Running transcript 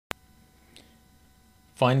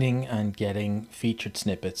Finding and getting featured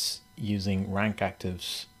snippets using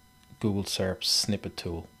Rankactive's Google SERPs snippet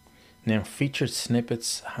tool. Now, featured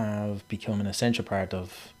snippets have become an essential part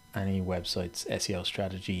of any website's SEO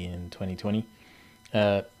strategy in 2020.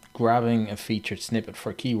 Grabbing a featured snippet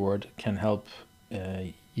for a keyword can help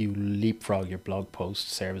you leapfrog your blog post,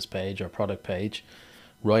 service page, or product page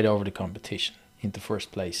right over the competition into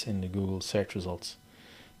first place in the Google search results.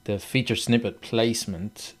 The featured snippet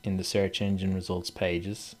placement in the search engine results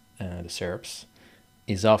pages, the SERPs,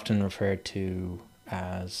 is often referred to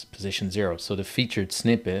as position 0. So the featured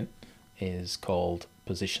snippet is called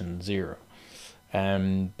position 0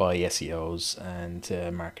 by SEOs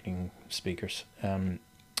and marketing speakers.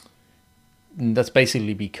 That's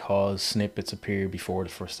basically because snippets appear before the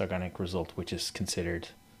first organic result, which is considered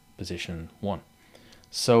position 1.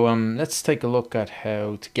 So let's take a look at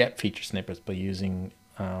how to get featured snippets by using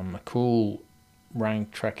a cool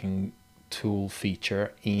rank tracking tool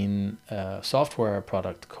feature in a software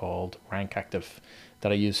product called Rankactive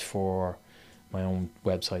that I use for my own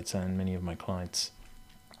websites and many of my clients.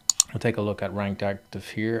 I'll take a look at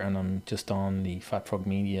Rankactive here, and I'm just on the Fat Frog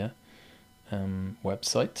Media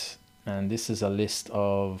website, and this is a list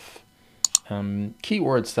of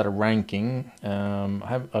keywords that are ranking.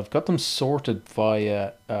 I've got them sorted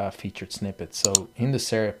via featured snippets. So in the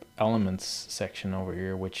SERP elements section over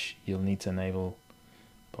here, which you'll need to enable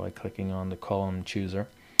by clicking on the column chooser,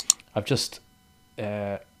 I've just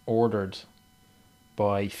ordered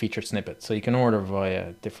by featured snippet. So you can order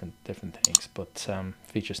via different things, but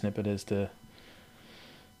featured snippet is the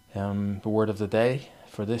word of the day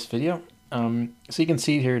for this video. So you can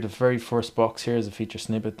see here the very first box here is a feature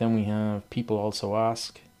snippet. Then we have people also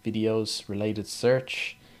ask, videos, related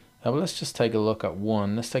search. Well, let's just take a look at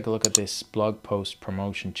one. Let's take a look at this blog post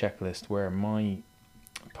promotion checklist where my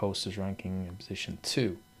post is ranking in position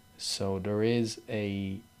 2. So there is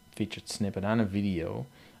a featured snippet and a video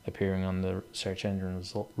appearing on the search engine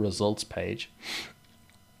results page.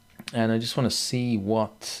 And I just want to see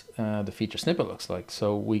what the feature snippet looks like.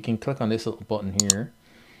 So we can click on this little button here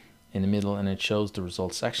in the middle and it shows the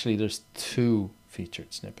results. Actually, there's 2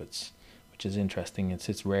 featured snippets, which is interesting.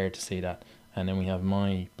 It's rare to see that. And then we have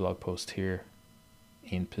my blog post here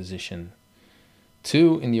in position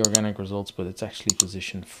 2 in the organic results, but it's actually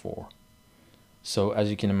position 4. So as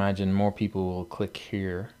you can imagine, more people will click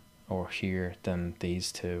here or here than these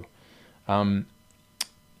 2.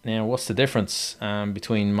 Now, what's the difference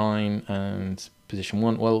between mine and position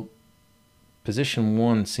 1? Well, position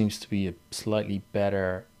 1 seems to be a slightly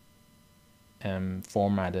better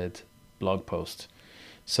formatted blog post.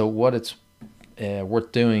 So what it's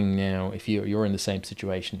worth doing now, if you're in the same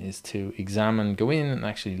situation, is to go in and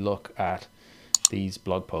actually look at these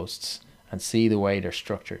blog posts and see the way they're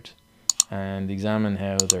structured and examine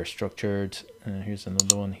how they're structured. Here's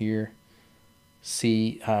another one here.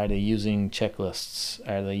 See, are they using checklists?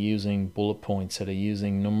 Are they using bullet points? Are they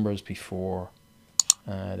using numbers before?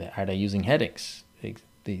 Are they using headings?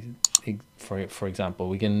 For example,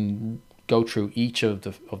 we can go through each of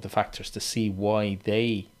the factors to see why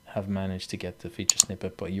they have managed to get the feature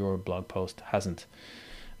snippet but your blog post hasn't.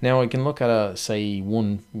 Now I can look at say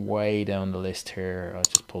one way down the list here. I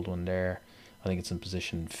just pulled one there. I think it's in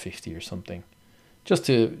position 50 or something. Just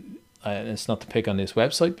to it's not to pick on this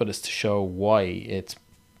website, but it's to show why it's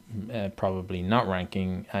probably not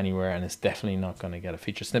ranking anywhere, and it's definitely not going to get a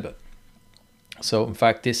feature snippet. So in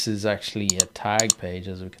fact, this is actually a tag page,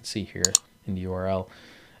 as we can see here in the URL.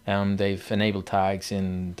 They've enabled tags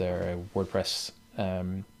in their WordPress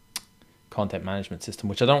content management system,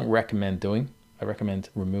 which I don't recommend doing. I recommend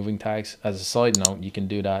removing tags. As a side note, you can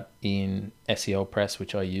do that in SEO Press,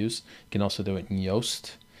 which I use. You can also do it in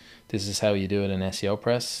Yoast. This is how you do it in SEO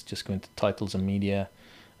Press. Just go into titles and media,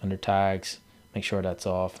 under tags, make sure that's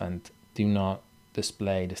off, and do not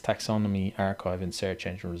display this taxonomy archive in search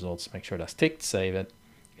engine results. Make sure that's ticked, save it.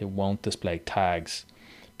 It won't display tags,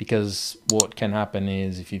 because what can happen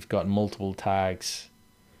is if you've got multiple tags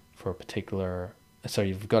for a particular,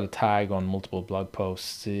 you've got a tag on multiple blog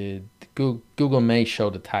posts, Google may show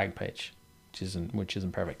the tag page, which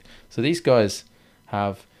isn't perfect. So these guys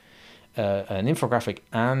have an infographic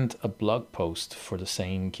and a blog post for the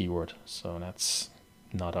same keyword, so that's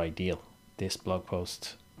not ideal. This blog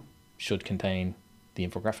post should contain the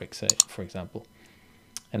infographic, say, for example.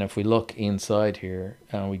 And if we look inside here,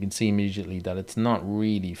 we can see immediately that it's not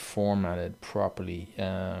really formatted properly.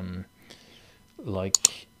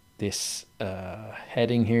 Like this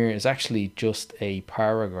heading here is actually just a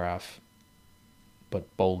paragraph, but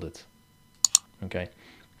bolded. Okay.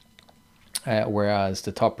 Whereas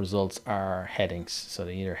the top results are headings, so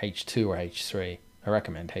they're either H2 or H3. I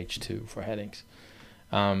recommend H2 for headings.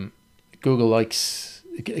 Google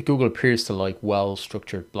appears to like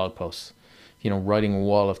well-structured blog posts. Writing a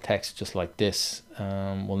wall of text just like this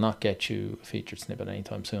will not get you a featured snippet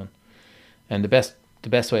anytime soon. And the best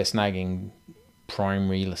way of snagging prime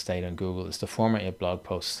real estate on Google is to format your blog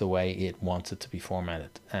posts the way it wants it to be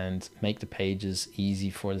formatted and make the pages easy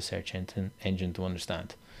for the search engine to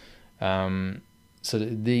understand. So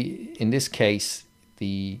in this case,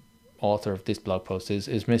 the author of this blog post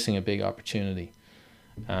is missing a big opportunity.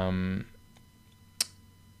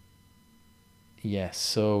 Yes,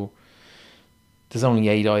 so there's only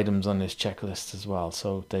 8 items on this checklist as well,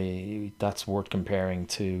 so that's worth comparing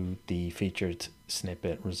to the featured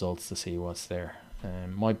snippet results to see what's there.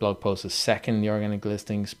 My blog post is second in the organic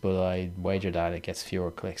listings, but I wager that it gets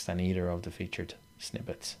fewer clicks than either of the featured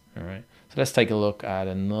snippets. All right, so let's take a look at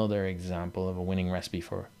another example of a winning recipe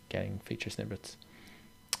for getting featured snippets.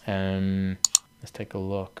 Let's take a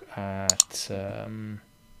look at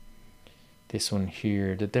this one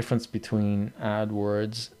here, the difference between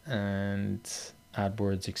AdWords and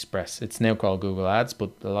AdWords Express. It's now called Google Ads,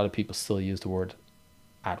 but a lot of people still use the word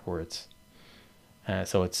AdWords.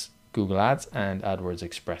 So it's Google Ads and AdWords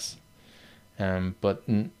Express. But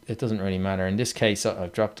it doesn't really matter. In this case,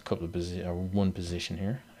 I've dropped a couple of one position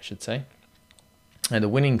here, I should say. And the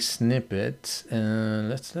winning snippet,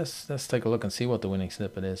 let's take a look and see what the winning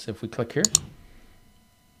snippet is. If we click here,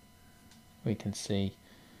 we can see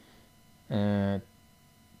that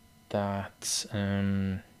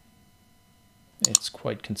it's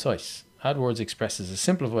quite concise. AdWords Express is a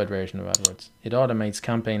simplified version of AdWords. It automates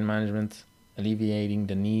campaign management, alleviating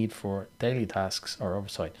the need for daily tasks or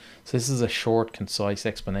oversight. So this is a short, concise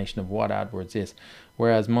explanation of what AdWords is.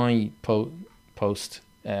 Whereas my post,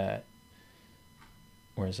 where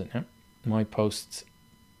is it now? My post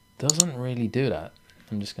doesn't really do that.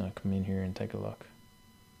 I'm just going to come in here and take a look.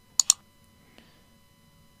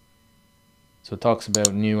 So it talks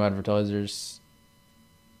about new advertisers,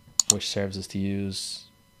 which services to use,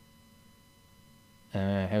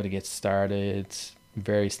 how to get started,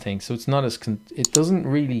 various things. So it's not as it doesn't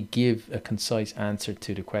really give a concise answer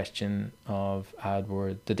to the question of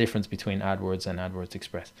AdWords, the difference between AdWords and AdWords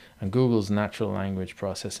Express. And Google's natural language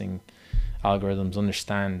processing algorithms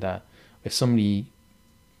understand that if somebody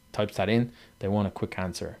types that in, they want a quick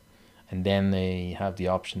answer, and then they have the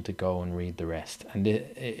option to go and read the rest. And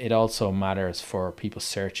it also matters for people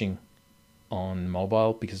searching on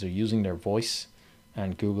mobile because they're using their voice,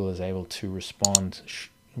 and Google is able to respond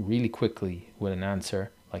really quickly with an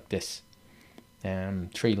answer like this.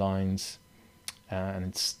 3 lines, and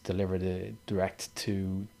it's delivered direct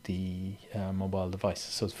to the mobile device.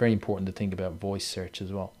 So it's very important to think about voice search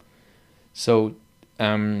as well. So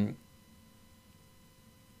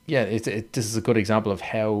yeah, this is a good example of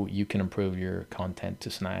how you can improve your content to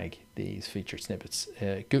snag these featured snippets.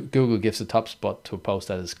 Google gives a top spot to a post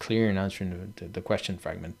that is clear in answering the question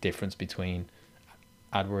fragment difference between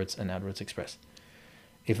AdWords and AdWords Express.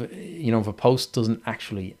 If a post doesn't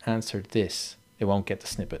actually answer this, it won't get the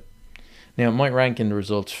snippet. Now it might rank in the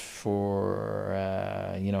results for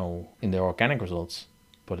in the organic results,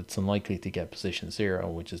 but it's unlikely to get position 0,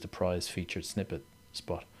 which is the prize featured snippet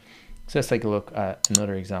spot. So let's take a look at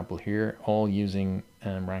another example here, all using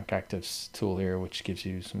Rankactive's tool here, which gives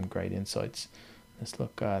you some great insights. Let's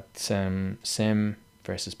look at SEM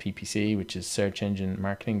versus PPC, which is search engine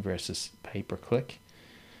marketing versus pay-per-click.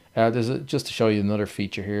 Just to show you another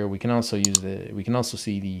feature here, we can also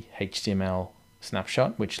see the HTML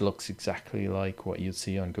snapshot, which looks exactly like what you'd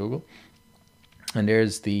see on Google. And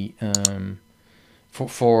there's the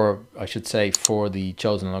for the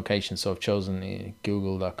chosen location. So I've chosen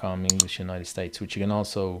google.com English United States, which you can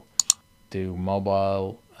also do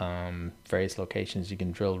mobile, various locations you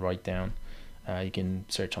can drill right down. You can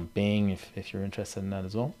search on Bing if you're interested in that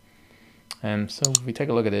as well. So if we take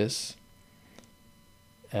a look at this,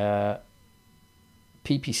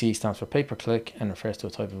 PPC stands for pay-per-click and refers to a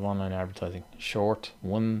type of online advertising. Short,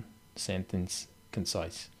 1 sentence,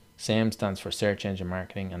 concise. SEM stands for search engine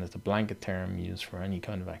marketing and is the blanket term used for any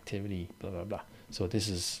kind of activity, blah, blah, blah. So this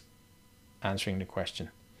is answering the question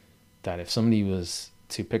that if somebody was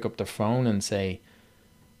to pick up the phone and say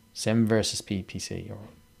SEM versus PPC, or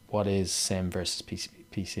what is SEM versus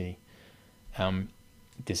PPC,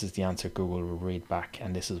 this is the answer Google will read back,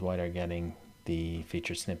 and this is why they're getting the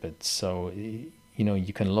featured snippets. So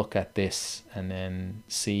you can look at this and then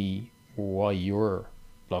see why your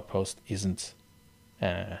blog post isn't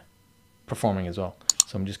performing as well.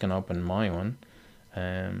 So I'm just going to open my one.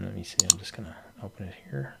 Let me see, I'm just going to open it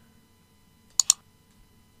here.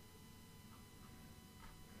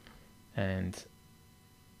 And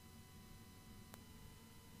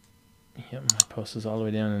yeah, my post is all the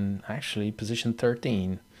way down in actually position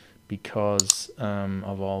 13 because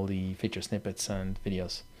of all the feature snippets and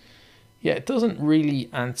videos. Yeah, it doesn't really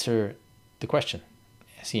answer the question,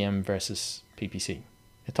 SEM versus PPC.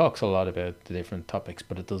 It talks a lot about the different topics,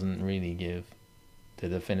 but it doesn't really give the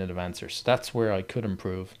definitive answers. That's where I could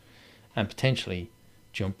improve and potentially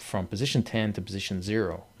jump from position 10 to position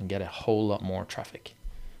 0 and get a whole lot more traffic.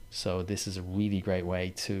 So this is a really great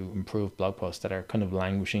way to improve blog posts that are kind of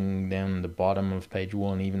languishing down the bottom of page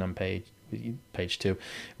 1, even on page 2.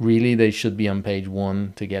 Really, they should be on page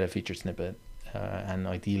 1 to get a featured snippet, and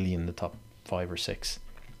ideally in the top 5 or 6.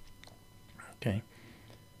 Okay.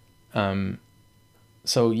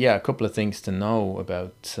 So yeah, a couple of things to know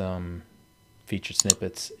about featured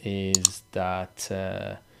snippets is that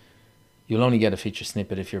you'll only get a featured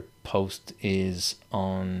snippet if your post is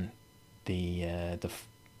on the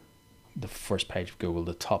first page of Google,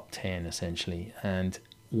 the top 10 essentially. And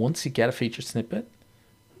once you get a featured snippet,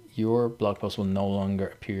 your blog post will no longer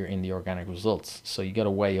appear in the organic results. So you got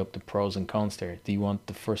to weigh up the pros and cons there. Do you want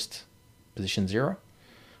the first position 0,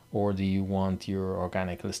 or do you want your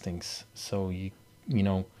organic listings? So you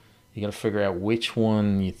got to figure out which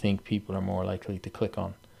one you think people are more likely to click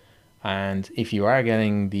on. And if you are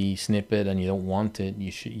getting the snippet and you don't want it,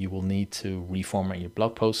 you will need to reformat your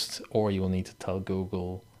blog post, or you will need to tell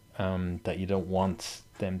Google that you don't want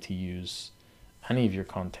them to use any of your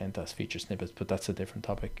content as featured snippets, but that's a different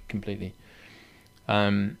topic completely.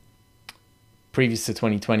 Previous to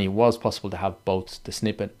 2020, it was possible to have both the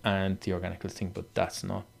snippet and the organic listing, but that's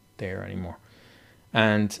not there anymore.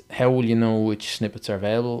 And how will you know which snippets are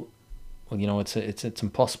available? Well, it's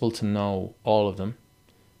impossible to know all of them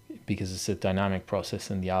because it's a dynamic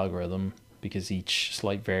process in the algorithm, because each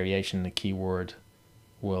slight variation in the keyword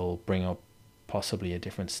will bring up possibly a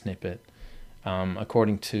different snippet.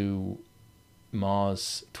 According to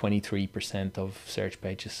Moz, 23% of search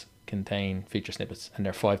pages contain feature snippets, and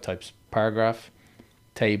there are 5 types: paragraph,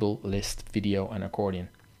 table, list, video, and accordion.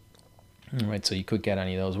 All right, so you could get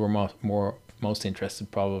any of those. We're most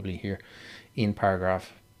interested probably here in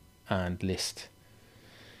paragraph and list.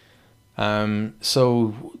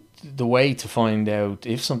 So the way to find out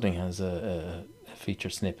if something has a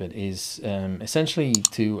featured snippet is essentially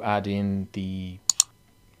to add in the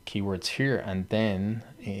keywords here, and then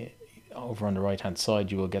over on the right hand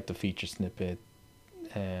side you will get the featured snippet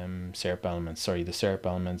SERP elements, the SERP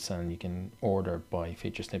elements, and you can order by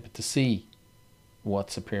featured snippet to see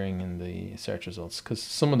what's appearing in the search results, because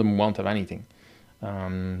some of them won't have anything.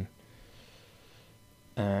 And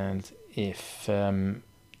if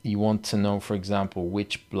you want to know, for example,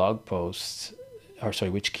 which blog posts,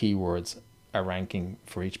 which keywords are ranking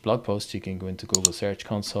for each blog post, you can go into Google Search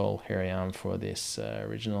Console. Here I am for this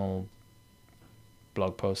original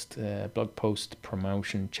blog post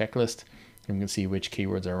promotion checklist. You can see which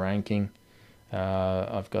keywords are ranking.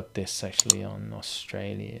 I've got this actually on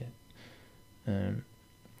Australia.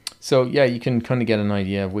 So yeah, you can kind of get an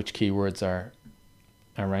idea of which keywords are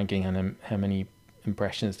ranking and how many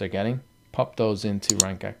impressions they're getting. Pop those into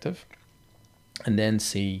Rankactive and then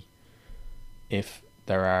see if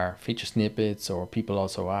there are feature snippets, or people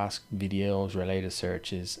also ask videos, related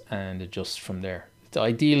searches, and adjust from there.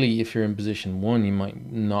 Ideally, if you're in position 1, you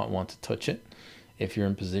might not want to touch it. If you're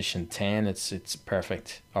in position 10, it's a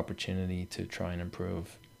perfect opportunity to try and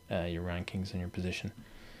improve your rankings and your position.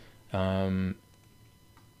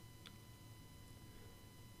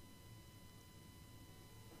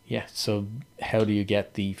 Yeah, so how do you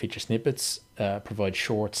get the feature snippets? Provide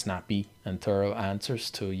short, snappy, and thorough answers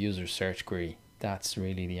to a user's search query. That's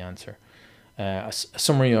really the answer. A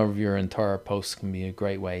summary of your entire post can be a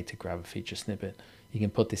great way to grab a feature snippet. You can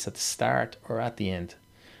put this at the start or at the end.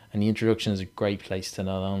 And the introduction is a great place to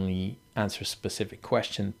not only answer a specific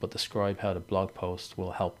question, but describe how the blog post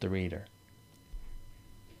will help the reader.